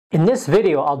In this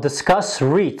video, I'll discuss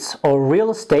REITs, or Real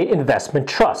Estate Investment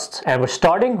Trusts, and we're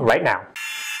starting right now.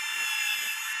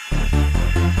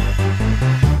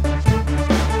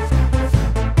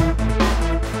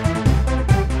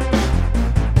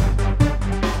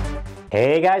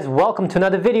 Hey guys, welcome to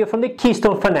another video from the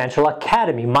Keystone Financial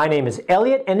Academy. My name is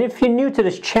Elliot, and if you're new to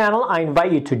this channel, I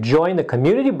invite you to join the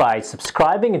community by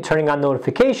subscribing and turning on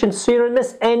notifications so you don't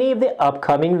miss any of the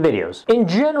upcoming videos. In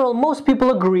general, most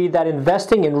people agree that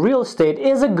investing in real estate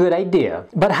is a good idea.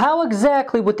 But how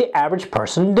exactly would the average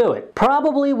person do it?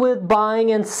 Probably with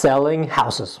buying and selling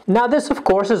houses. Now this of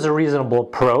course is a reasonable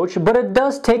approach, but it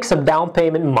does take some down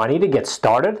payment money to get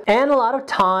started and a lot of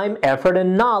time, effort,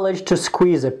 and knowledge to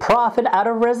squeeze a profit out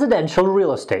of residential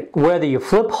real estate. Whether you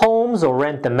flip homes or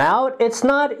rent them out, it's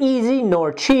not easy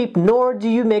nor cheap, nor do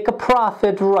you make a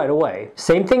profit right away.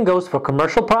 Same thing goes for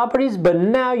commercial properties, but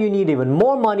now you need even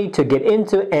more money to get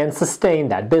into and sustain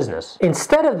that business.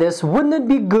 Instead of this, wouldn't it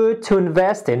be good to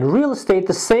invest in real estate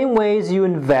the same ways you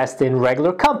invest in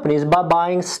regular companies by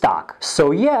buying stock? So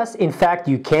yes, in fact,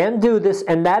 you can do this,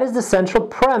 and that is the central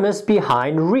premise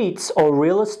behind REITs, or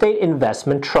Real Estate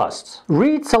Investment Trusts.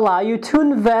 REITs allow you to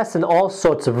invest in all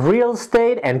sorts of real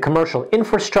estate and commercial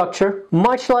infrastructure,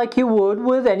 much like you would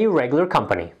with any regular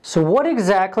company. So what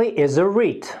exactly is a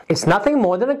REIT? It's nothing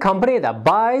more than a company that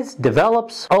buys,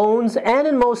 develops, owns, and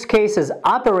in most cases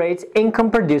operates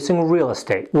income-producing real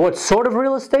estate. What sort of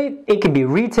real estate? It can be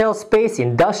retail space,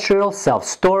 industrial,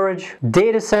 self-storage,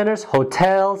 data centers,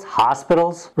 hotels,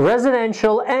 hospitals,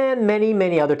 residential, and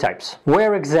many other types.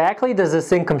 Where exactly does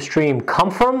this income stream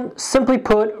come from? Simply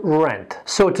put, rent.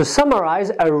 So to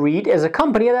summarize, a REIT is a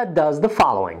company that does the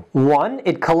following. 1.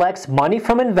 It collects money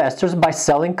from investors by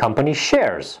selling company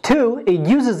shares. 2. It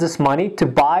uses this money to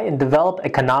buy and develop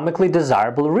economically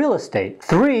desirable real estate.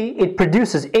 3. It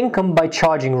produces income by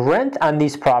charging rent on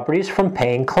these properties from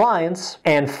paying clients.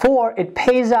 And 4. It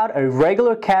pays out a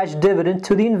regular cash dividend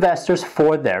to the investors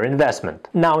for their investment.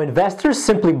 Now, investors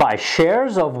simply buy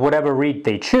shares of whatever REIT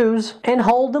they choose and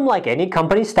hold them like any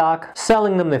company stock,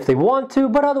 selling them if they want to,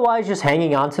 but otherwise just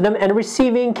hanging on to them and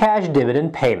receiving cash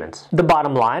dividend payments. The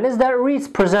bottom line is that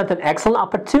REITs present an excellent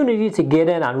opportunity to get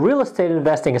in on real estate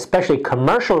investing, especially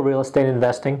commercial real estate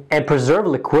investing, and preserve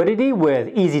liquidity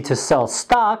with easy-to-sell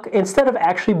stock instead of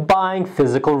actually buying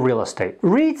physical real estate.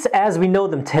 REITs, as we know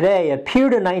them today,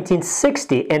 appeared in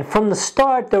 1960, and from the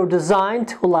start they were designed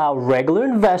to allow regular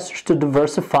investors to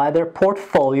diversify their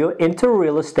portfolio into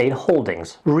real estate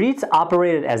holdings. REITs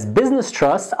operated as business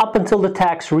trusts up until the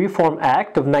Tax Reform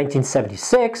Act of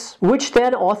 1976, which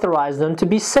then authorized them to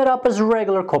be set up as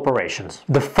regular corporations.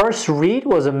 The first REIT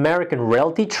was American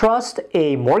Realty Trust,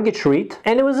 a mortgage REIT,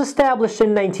 and it was established in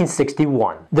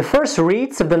 1961. The first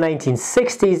REITs of the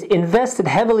 1960s invested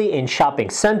heavily in shopping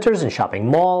centers and shopping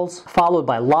malls, followed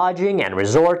by lodging and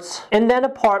resorts, and then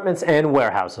apartments and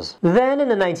warehouses. Then in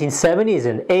the 1970s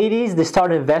and 80s, they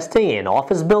started investing in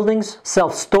office buildings,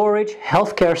 self-storage,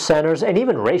 healthcare centers, and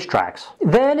even racetracks.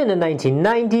 Then in the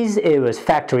 1990s, it was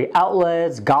factory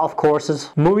outlets, golf courses,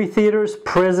 movie theaters,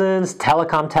 prisons,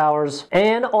 telecom towers,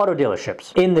 and auto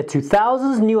dealerships. In the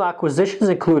 2000s, new acquisitions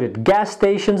included gas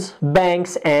stations,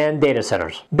 banks, and data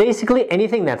centers. Basically,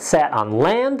 anything that sat on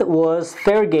land was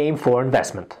fair game for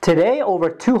investment. Today, over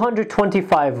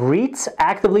 225 REITs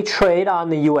actively trade on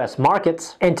the US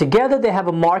markets, and together they have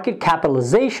a market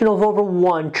capitalization of over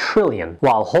 $1 trillion,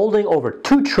 while holding over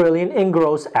 $2 trillion in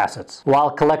gross assets, while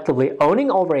collectively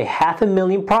owning over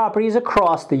 500,000 properties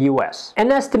across the US.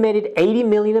 An estimated 80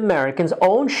 million Americans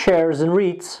own shares in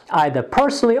REITs, either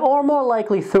personally or more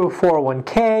likely through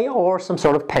 401k or some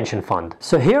sort of pension fund.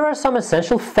 So here are some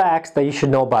essential facts that you should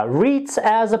know about REITs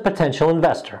as a potential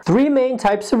investor. 3 main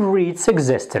types of REITs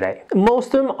exist today.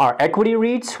 Most of them are equity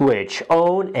REITs, which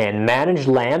own and manage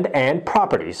land and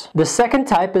properties. The second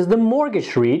type is the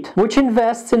mortgage REIT, which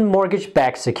invests in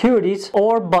mortgage-backed securities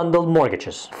or bundled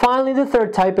mortgages. Finally, the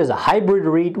third type is a hybrid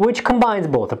REIT, which combines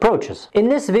both approaches. In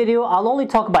this video, I'll only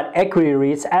talk about equity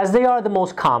REITs as they are the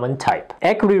most common type.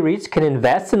 Equity REITs can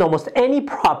invest in almost any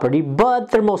property, but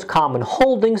their most common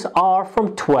holdings are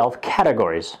from 12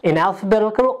 categories. In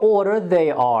alphabetical order,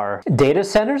 they are data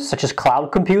centers, such as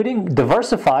cloud computing;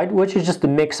 diversified, which is just a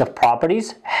mix of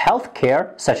properties;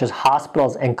 healthcare, such as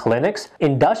hospitals and clinics;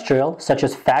 industrial, such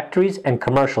as factories and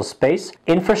commercial space;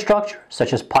 infrastructure,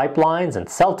 such as pipelines and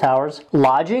cell towers;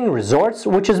 lodging, resorts,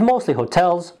 which is mostly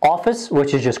hotels; office,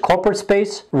 which is just corporate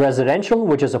space; residential,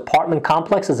 which is apartment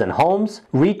complexes and homes,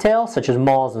 retail, such as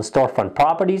malls and storefront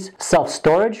properties,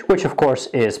 self-storage, which of course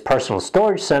is personal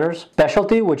storage centers,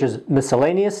 specialty, which is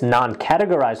miscellaneous,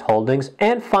 non-categorized holdings,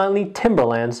 and finally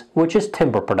timberlands, which is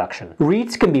timber production.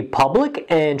 REITs can be public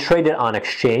and traded on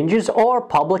exchanges or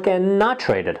public and not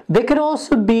traded. They could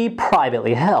also be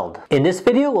privately held. In this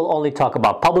video, we'll only talk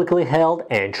about publicly held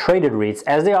and traded REITs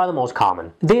as they are the most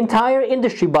common. The entire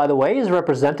industry, by the way, is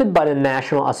represented by the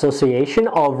National Association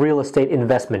of Real Estate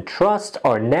Investment Trusts,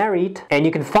 or NAREIT, and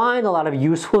you can find a lot of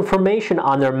useful information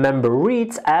on their member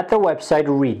REITs at their website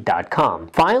REIT.com.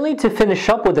 Finally, to finish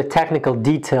up with the technical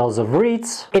details of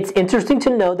REITs, it's interesting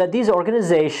to know that these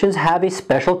organizations have a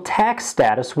special tax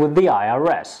status with the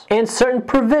IRS, and certain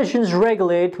provisions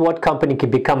regulate what company can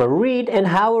become a REIT and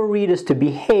how a REIT is to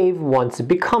behave once it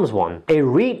becomes one. A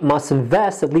REIT must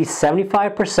invest at least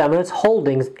 75% of its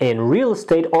holdings in real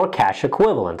estate or cash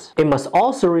equivalents. It must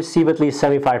also receive at least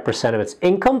 75% of its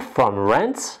income from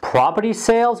rents, property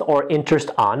sales, or interest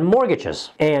on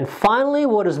mortgages. And finally,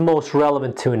 what is most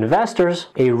relevant to investors,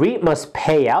 a REIT must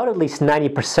pay out at least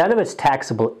 90% of its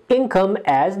taxable income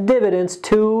as dividends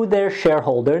to their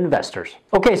shareholder investors.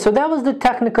 Okay, so that was the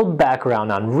technical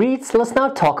background on REITs. Let's now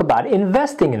talk about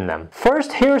investing in them.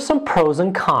 First, here are some pros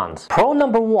and cons. Pro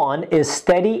number one is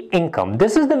steady income.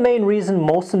 This is the main reason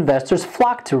most investors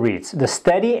flock to REITs, the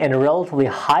steady and relatively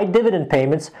high dividend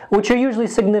payments, which are usually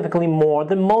significantly more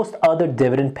than most other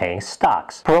dividend-paying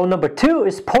stocks. Pro number two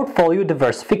is portfolio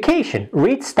diversification.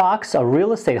 REIT stocks are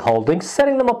real estate holdings,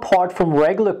 setting them apart from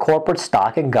regular corporate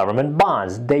stock and government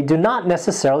bonds. They do not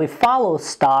necessarily follow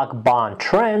stock bond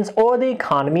trends or the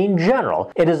economy in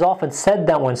general. It is often said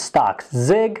that when stocks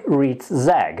zig, REITs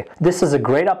zag. This is a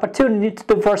great opportunity to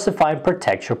diversify and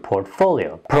protect your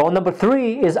portfolio. Pro number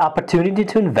three is opportunity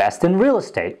to invest in real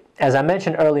estate. As I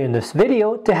mentioned earlier in this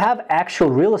video, to have actual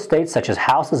real estate such as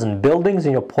houses and buildings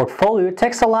in your portfolio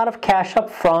takes a lot of cash up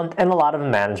front and a lot of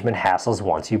management hassles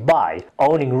once you buy.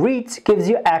 Owning REITs gives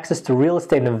you access to real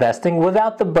estate investing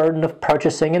without the burden of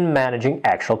purchasing and managing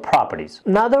actual properties.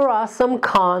 Now there are some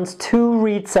cons to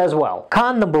REITs as well.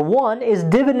 Con number one is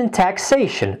dividend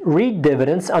taxation. REIT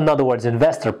dividends, in other words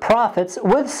investor profits,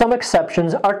 with some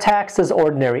exceptions, are taxed as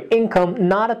ordinary income,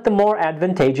 not at the more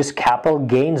advantageous capital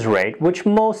gains rate, which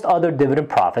most other dividend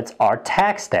profits are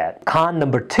taxed at. Con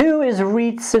number two is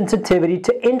REIT sensitivity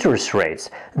to interest rates.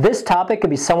 This topic can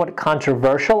be somewhat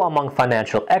controversial among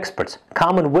financial experts.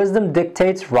 Common wisdom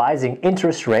dictates rising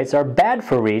interest rates are bad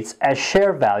for REITs as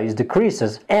share values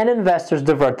decreases and investors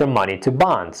divert their money to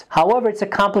bonds. However, it's a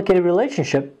complicated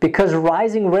relationship because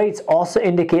rising rates also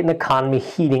indicate an economy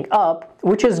heating up,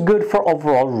 which is good for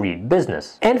overall REIT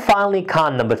business. And finally,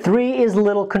 con number three is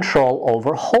little control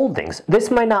over holdings. This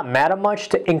might not matter much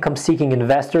to income-seeking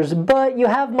investors, but you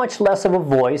have much less of a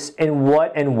voice in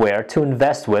what and where to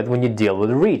invest with when you deal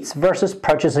with REITs versus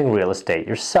purchasing real estate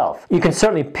yourself. You can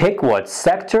certainly pick what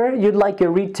sector you'd like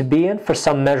your REIT to be in for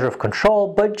some measure of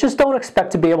control, but just don't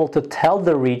expect to be able to tell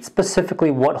the REIT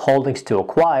specifically what holdings to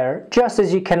acquire, just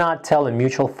as you cannot tell a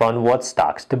mutual fund what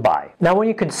stocks to buy. Now, when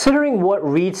you're considering what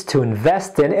REITs to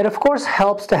invest in, it of course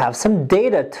helps to have some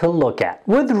data to look at.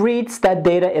 With REITs, that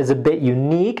data is a bit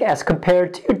unique as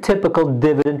compared to your typical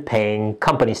dividend-paying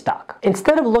company stock.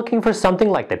 Instead of looking for something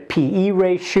like the PE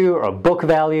ratio or book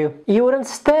value, you would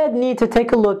instead need to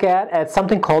take a look at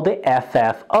something called the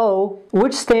FFO,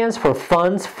 which stands for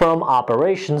Funds from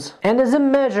Operations, and is a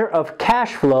measure of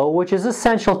cash flow which is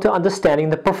essential to understanding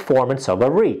the performance of a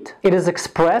REIT. It is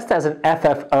expressed as an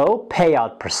FFO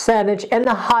payout percentage, and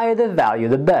the higher the value,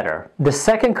 the better. The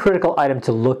second critical item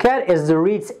to look at is the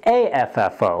REIT's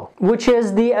AFFO, which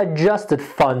is the adjusted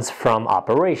funds from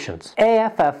operations.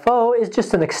 AFFO is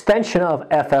just an extension of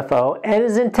FFO and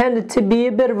is intended to be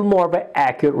a bit of more of an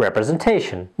accurate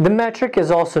representation. The metric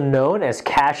is also known as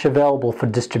cash available for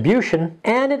distribution,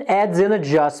 and it adds in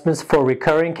adjustments for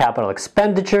recurring capital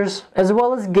expenditures as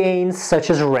well as gains such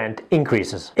as rent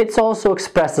increases. It's also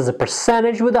expressed as a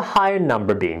percentage, with a higher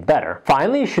number being better.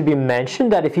 Finally, it should be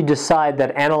mentioned that if you decide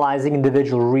that analyzing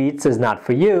individual REITs is not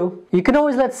for you, you can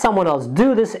always let someone else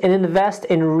do this and invest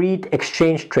in REIT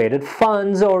exchange-traded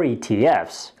funds or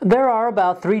ETFs. There are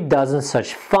about 36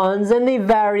 such funds, and they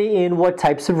vary in what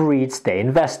types of REITs they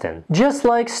invest in. Just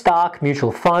like stock,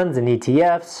 mutual funds, and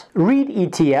ETFs, REIT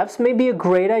ETFs may be a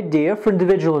great idea for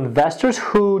individual investors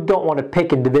who don't want to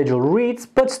pick individual REITs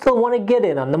but still want to get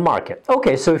in on the market.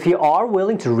 Okay, so if you are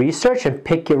willing to research and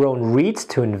pick your own REITs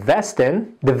to invest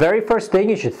in, the very first thing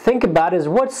you should think about is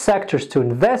what sector sectors to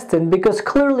invest in because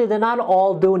clearly they're not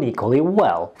all doing equally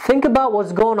well. Think about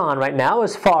what's going on right now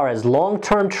as far as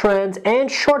long-term trends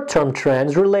and short-term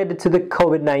trends related to the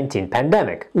COVID-19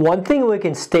 pandemic. One thing we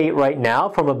can state right now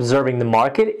from observing the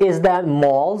market is that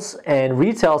malls and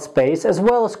retail space as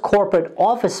well as corporate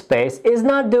office space is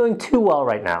not doing too well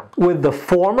right now. With the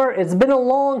former, it's been a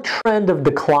long trend of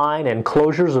decline and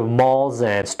closures of malls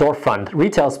and storefront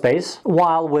retail space,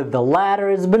 while with the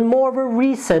latter, it's been more of a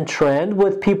recent trend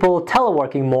with people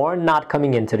teleworking more and not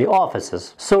coming into the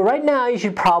offices. So right now, you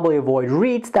should probably avoid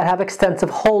REITs that have extensive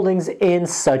holdings in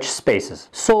such spaces.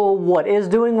 So what is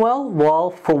doing well? Well,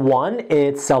 for one,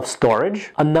 it's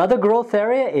self-storage. Another growth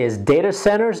area is data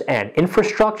centers and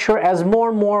infrastructure as more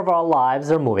and more of our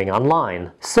lives are moving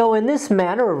online. So in this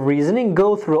manner of reasoning,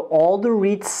 go through all the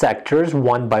REIT sectors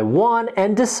one by one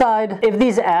and decide if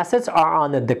these assets are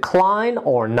on the decline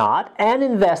or not and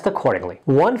invest accordingly.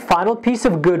 One final piece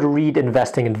of good REIT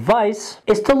investing advice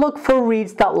is to look for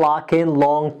REITs that lock in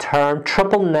long-term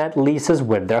triple net leases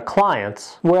with their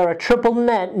clients, where a triple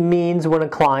net means when a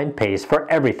client pays for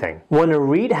everything. When a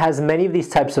REIT has many of these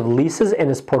types of leases in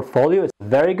its portfolio, it's a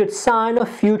very good sign of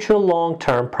future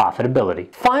long-term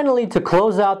profitability. Finally, to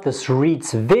close out this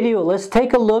REITs video, let's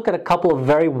take a look at a couple of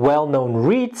very well-known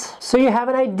REITs so you have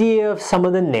an idea of some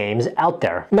of the names out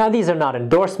there. Now, these are not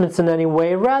endorsements in any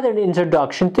way, rather an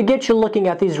introduction to get you looking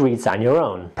at these REITs on your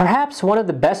own. Perhaps one of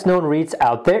the best known REITs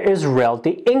out there is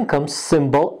Realty Income,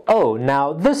 symbol O.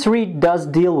 Now, this REIT does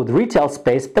deal with retail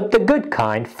space, but the good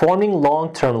kind, forming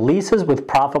long-term leases with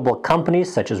profitable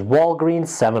companies such as Walgreens,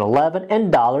 7-Eleven,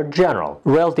 and Dollar General.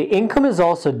 Realty Income is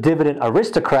also dividend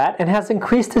aristocrat and has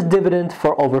increased its dividend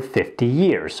for over 50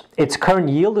 years. Its current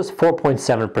yield is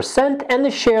 4.7% and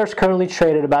the shares currently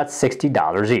trade at about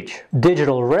 $60 each.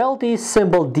 Digital Realty,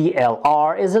 symbol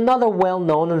DLR, is another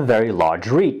well-known and very large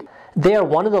REIT. They are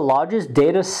one of the largest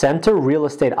data center real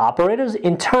estate operators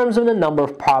in terms of the number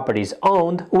of properties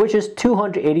owned, which is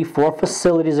 284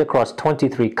 facilities across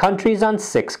 23 countries on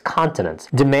 6 continents.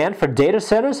 Demand for data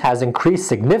centers has increased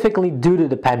significantly due to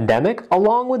the pandemic,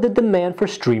 along with the demand for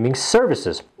streaming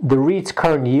services. The REIT's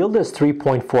current yield is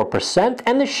 3.4%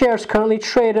 and the shares currently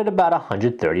trade at about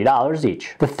 $130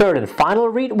 each. The third and final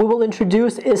REIT we will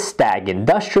introduce is Stag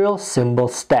Industrial, symbol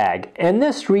STAG, and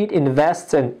this REIT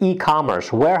invests in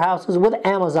e-commerce warehouses with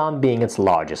Amazon being its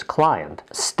largest client.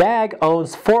 Stag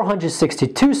owns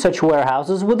 462 such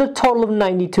warehouses with a total of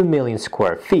 92 million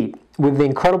square feet. With the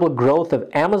incredible growth of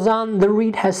Amazon, the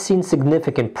REIT has seen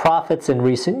significant profits in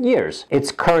recent years.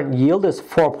 Its current yield is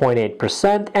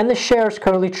 4.8% and the shares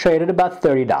currently trade at about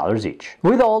 $30 each.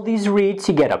 With all these REITs,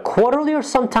 you get a quarterly or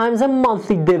sometimes a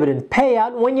monthly dividend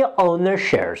payout when you own their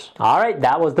shares. Alright,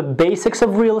 that was the basics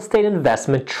of real estate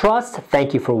investment trust.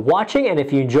 Thank you for watching, and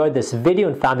if you enjoyed this video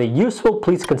and found it useful,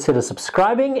 please consider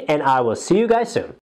subscribing, and I will see you guys soon.